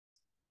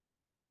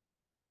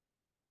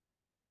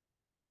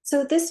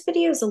So this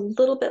video is a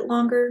little bit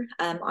longer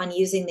on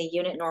using the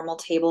unit normal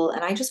table,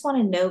 and I just want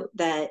to note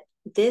that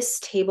this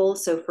table,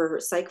 so for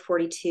Psych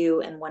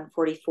 42 and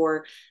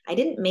 144, I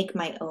didn't make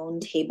my own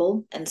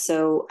table, and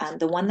so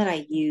the one that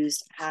I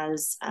used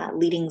has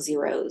leading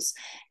zeros,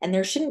 and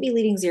there shouldn't be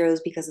leading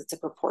zeros because it's a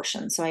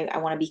proportion, so I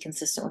want to be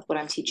consistent with what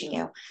I'm teaching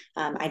you.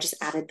 I just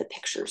added the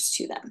pictures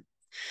to them.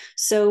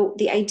 So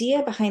the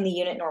idea behind the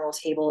unit normal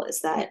table is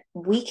that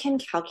we can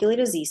calculate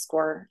a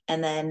z-score,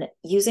 and then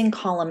using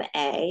column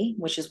A,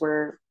 which is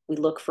where we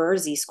look for our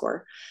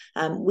z-score,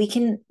 we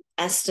can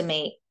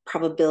estimate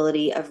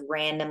probability of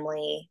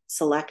randomly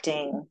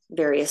selecting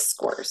various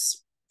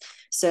scores.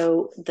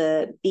 So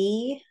the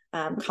B,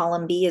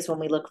 column B is when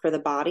we look for the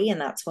body,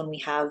 and that's when we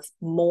have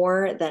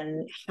more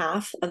than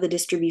half of the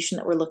distribution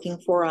that we're looking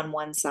for on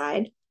one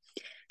side.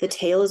 The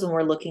tail is when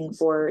we're looking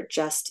for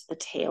just a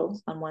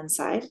tail on one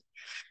side.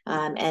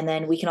 And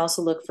then we can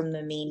also look from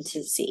the mean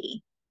to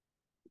z.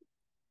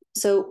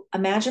 So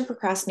imagine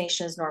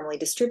procrastination is normally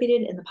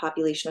distributed in the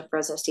population of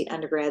Fresno State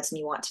undergrads, and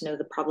you want to know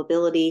the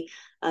probability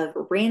of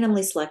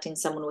randomly selecting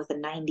someone with a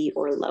 90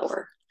 or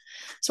lower.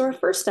 So our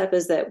first step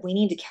is that we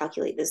need to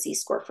calculate the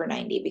z-score for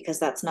 90 because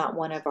that's not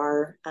one of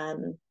our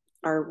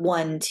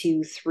 1,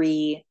 2,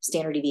 3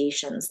 standard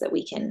deviations that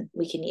we can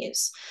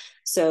use.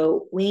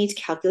 So we need to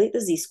calculate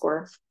the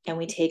z-score, and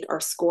we take our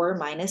score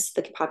minus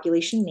the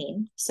population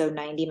mean, so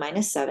 90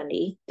 minus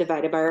 70,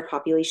 divided by our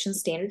population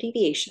standard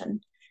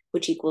deviation,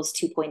 which equals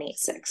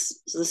 2.86.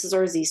 So this is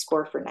our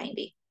z-score for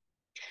 90.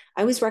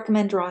 I always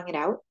recommend drawing it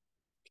out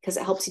because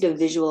it helps you to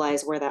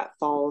visualize where that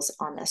falls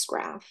on this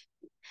graph.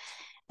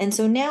 And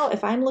so now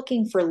if I'm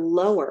looking for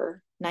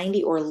lower,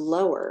 90 or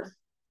lower,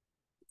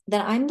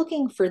 then I'm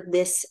looking for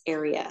this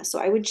area. So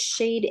I would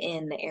shade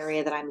in the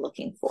area that I'm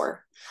looking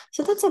for.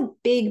 So that's a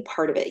big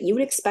part of it. You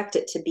would expect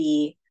it to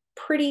be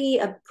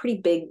a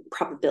pretty big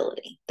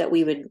probability that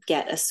we would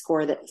get a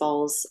score that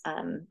falls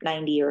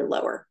 90 or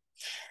lower.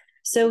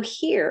 So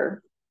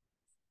here,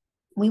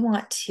 we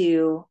want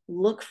to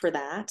look for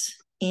that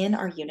in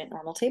our unit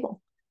normal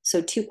table.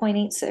 So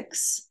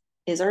 2.86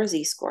 is our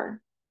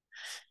z-score.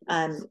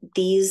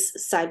 These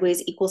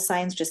sideways equal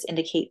signs just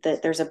indicate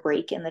that there's a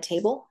break in the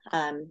table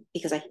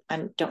because I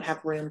don't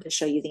have room to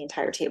show you the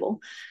entire table.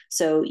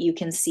 So you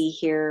can see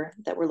here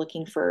that we're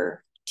looking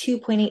for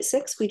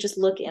 2.86. We just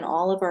look in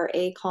all of our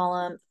A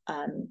columns,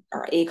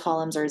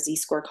 our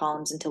z-score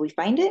columns until we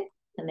find it.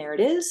 And there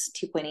it is,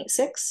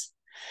 2.86.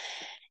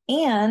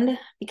 And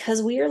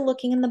because we are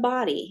looking in the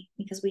body,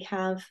 because we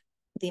have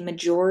the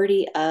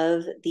majority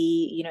of the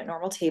unit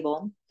normal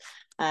table,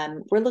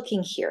 we're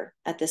looking here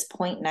at this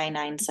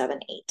 0.9978.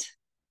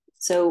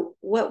 So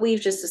what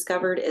we've just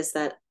discovered is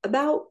that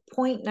about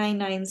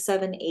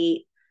 0.9978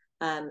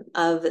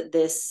 of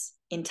this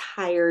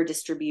entire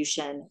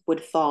distribution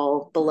would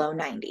fall below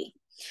 90.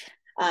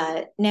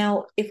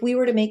 Now, if we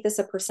were to make this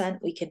a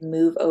percent, we could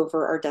move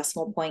over our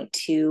decimal point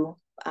to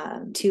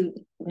two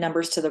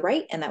numbers to the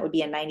right, and that would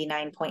be a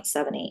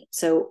 99.78.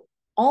 So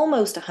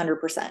almost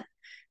 100%.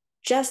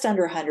 Just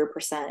under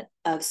 100%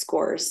 of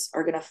scores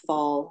are going to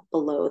fall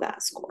below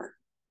that score.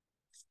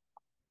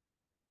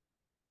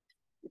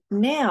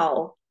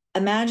 Now,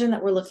 imagine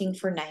that we're looking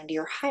for 90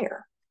 or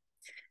higher.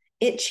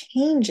 It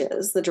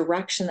changes the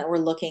direction that we're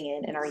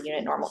looking in our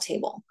unit normal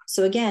table.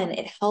 So again,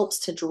 it helps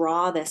to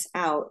draw this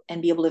out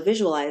and be able to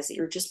visualize that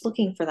you're just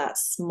looking for that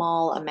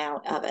small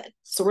amount of it.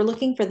 So we're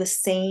looking for the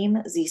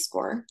same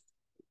z-score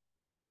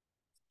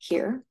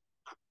here,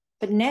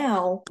 but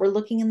now we're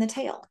looking in the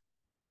tail,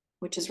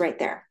 which is right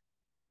there.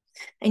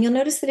 And you'll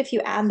notice that if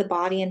you add the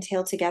body and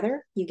tail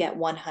together, you get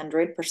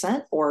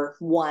 100% or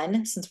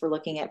 1 since we're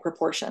looking at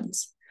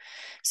proportions.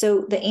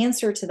 So the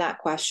answer to that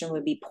question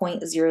would be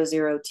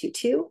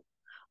 0.0022,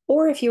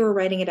 or if you were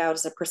writing it out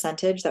as a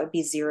percentage, that would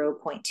be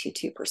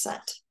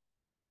 0.22%.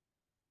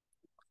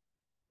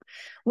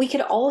 We could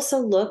also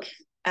look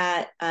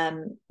at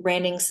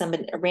randomly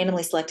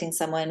selecting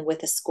someone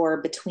with a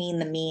score between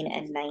the mean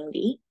and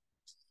 90.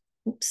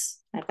 Oops,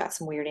 I've got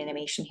some weird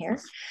animation here.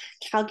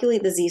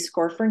 Calculate the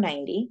z-score for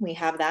 90. We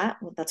have that.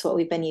 That's what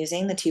we've been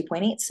using, the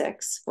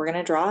 2.86. We're going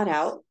to draw it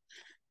out.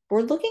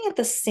 We're looking at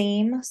the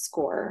same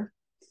score,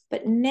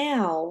 but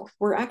now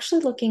we're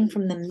actually looking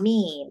from the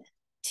mean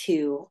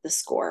to the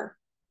score.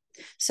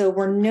 So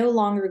we're no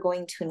longer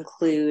going to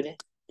include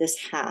this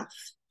half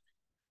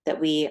that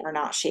we are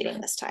not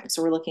shading this time.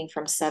 So we're looking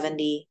from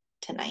 70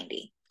 to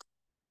 90.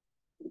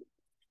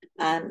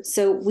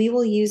 So we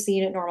will use the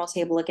unit normal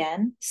table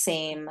again,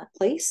 same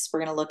place. We're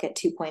going to look at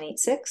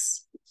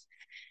 2.86.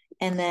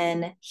 And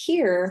then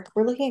here,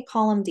 we're looking at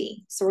column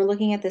D. So we're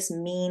looking at this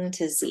mean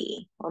to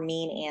Z, or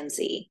mean and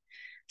Z.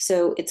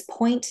 So it's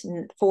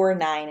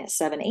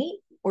 0.4978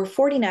 or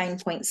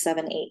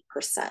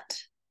 49.78%.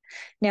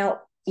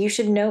 Now, you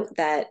should note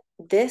that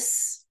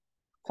this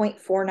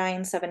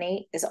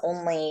 0.4978 is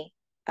only,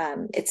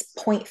 it's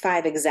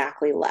 0.5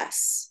 exactly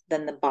less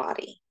than the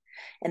body.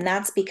 And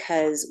that's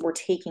because we're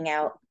taking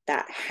out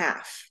that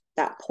half,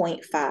 that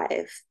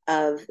 0.5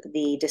 of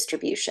the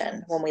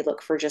distribution when we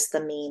look for just the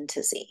mean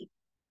to Z.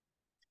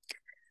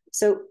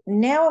 So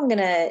now I'm going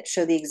to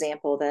show the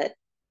example that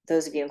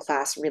those of you in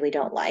class really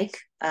don't like,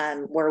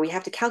 where we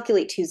have to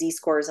calculate two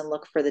z-scores and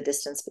look for the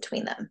distance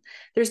between them.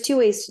 There's two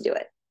ways to do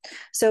it.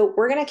 So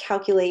we're going to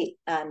calculate,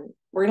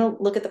 we're going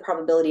to look at the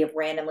probability of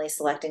randomly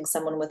selecting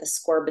someone with a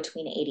score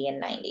between 80 and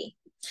 90.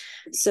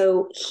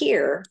 So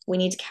here we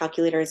need to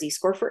calculate our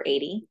z-score for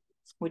 80,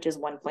 which is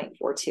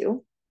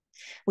 1.42.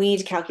 We need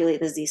to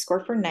calculate the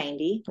z-score for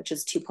 90, which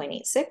is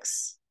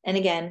 2.86. And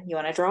again, you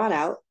want to draw it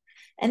out.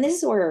 And this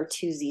is where our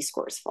two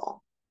z-scores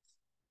fall.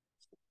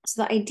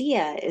 So the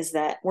idea is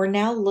that we're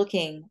now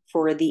looking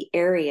for the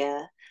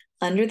area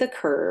under the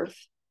curve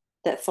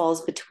that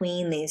falls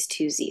between these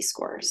two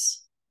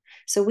z-scores.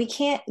 So we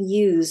can't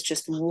use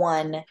just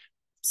one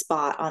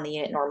spot on the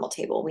unit normal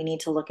table. We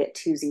need to look at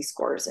two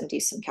z-scores and do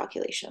some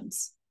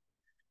calculations.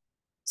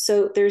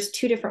 So there's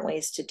two different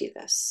ways to do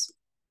this.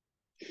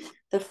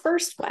 The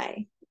first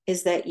way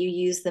is that you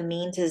use the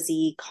mean to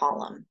z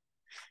column.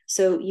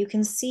 So you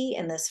can see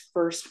in this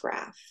first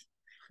graph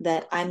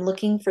that I'm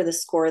looking for the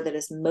score that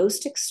is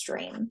most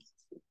extreme,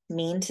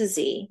 mean to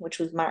z, which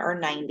was our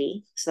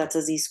 90. So that's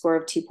a z-score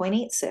of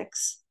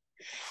 2.86.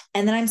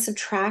 And then I'm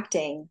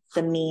subtracting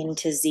the mean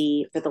to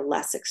z for the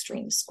less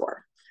extreme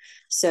score.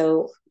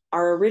 So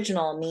our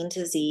original mean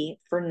to z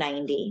for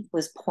 90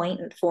 was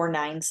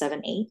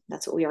 0.4978.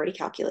 That's what we already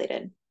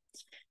calculated.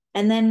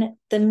 And then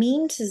the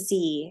mean to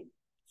z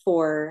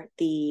for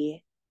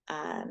the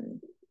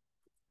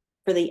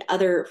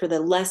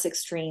less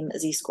extreme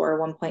z-score,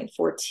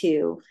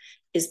 1.42,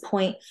 is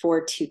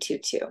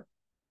 0.4222.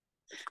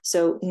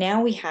 So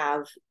now we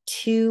have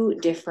two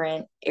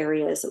different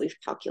areas that we've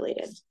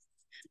calculated.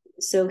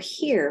 So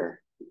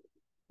here,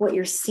 what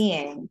you're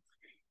seeing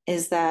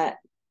is that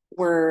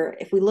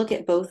if we look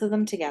at both of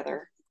them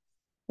together,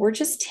 we're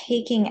just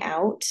taking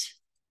out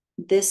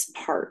this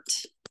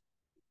part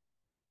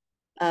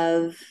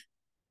of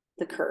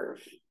the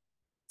curve.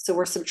 So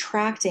we're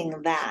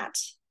subtracting that,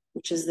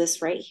 which is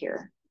this right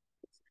here.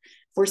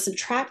 We're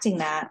subtracting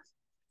that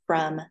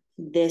from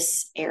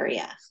this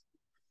area.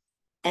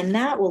 And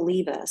that will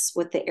leave us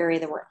with the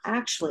area that we're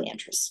actually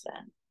interested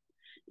in,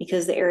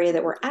 because the area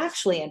that we're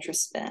actually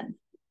interested in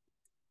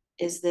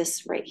is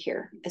this right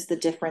here, is the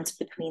difference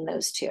between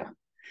those two.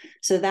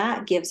 So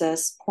that gives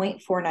us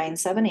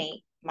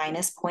 0.4978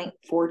 minus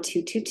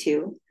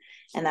 0.4222,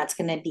 and that's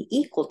going to be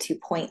equal to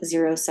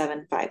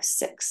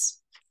 0.0756,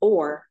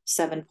 or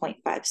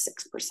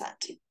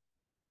 7.56%.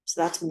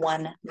 So that's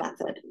one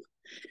method.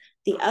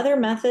 The other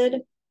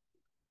method,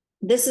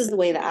 this is the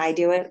way that I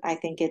do it. I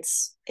think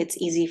it's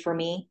easy for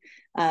me,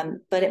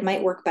 but it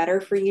might work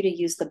better for you to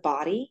use the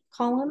body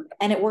column,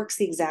 and it works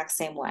the exact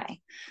same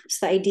way.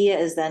 So the idea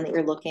is then that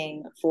you're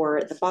looking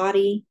for the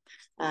body,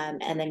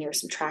 and then you're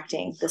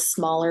subtracting the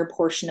smaller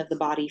portion of the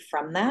body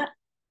from that,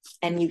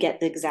 and you get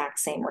the exact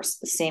same or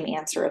the same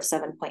answer of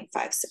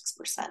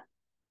 7.56%.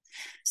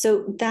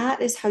 So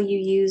that is how you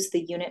use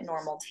the unit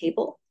normal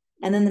table.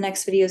 And then the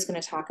next video is going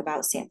to talk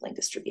about sampling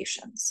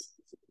distributions.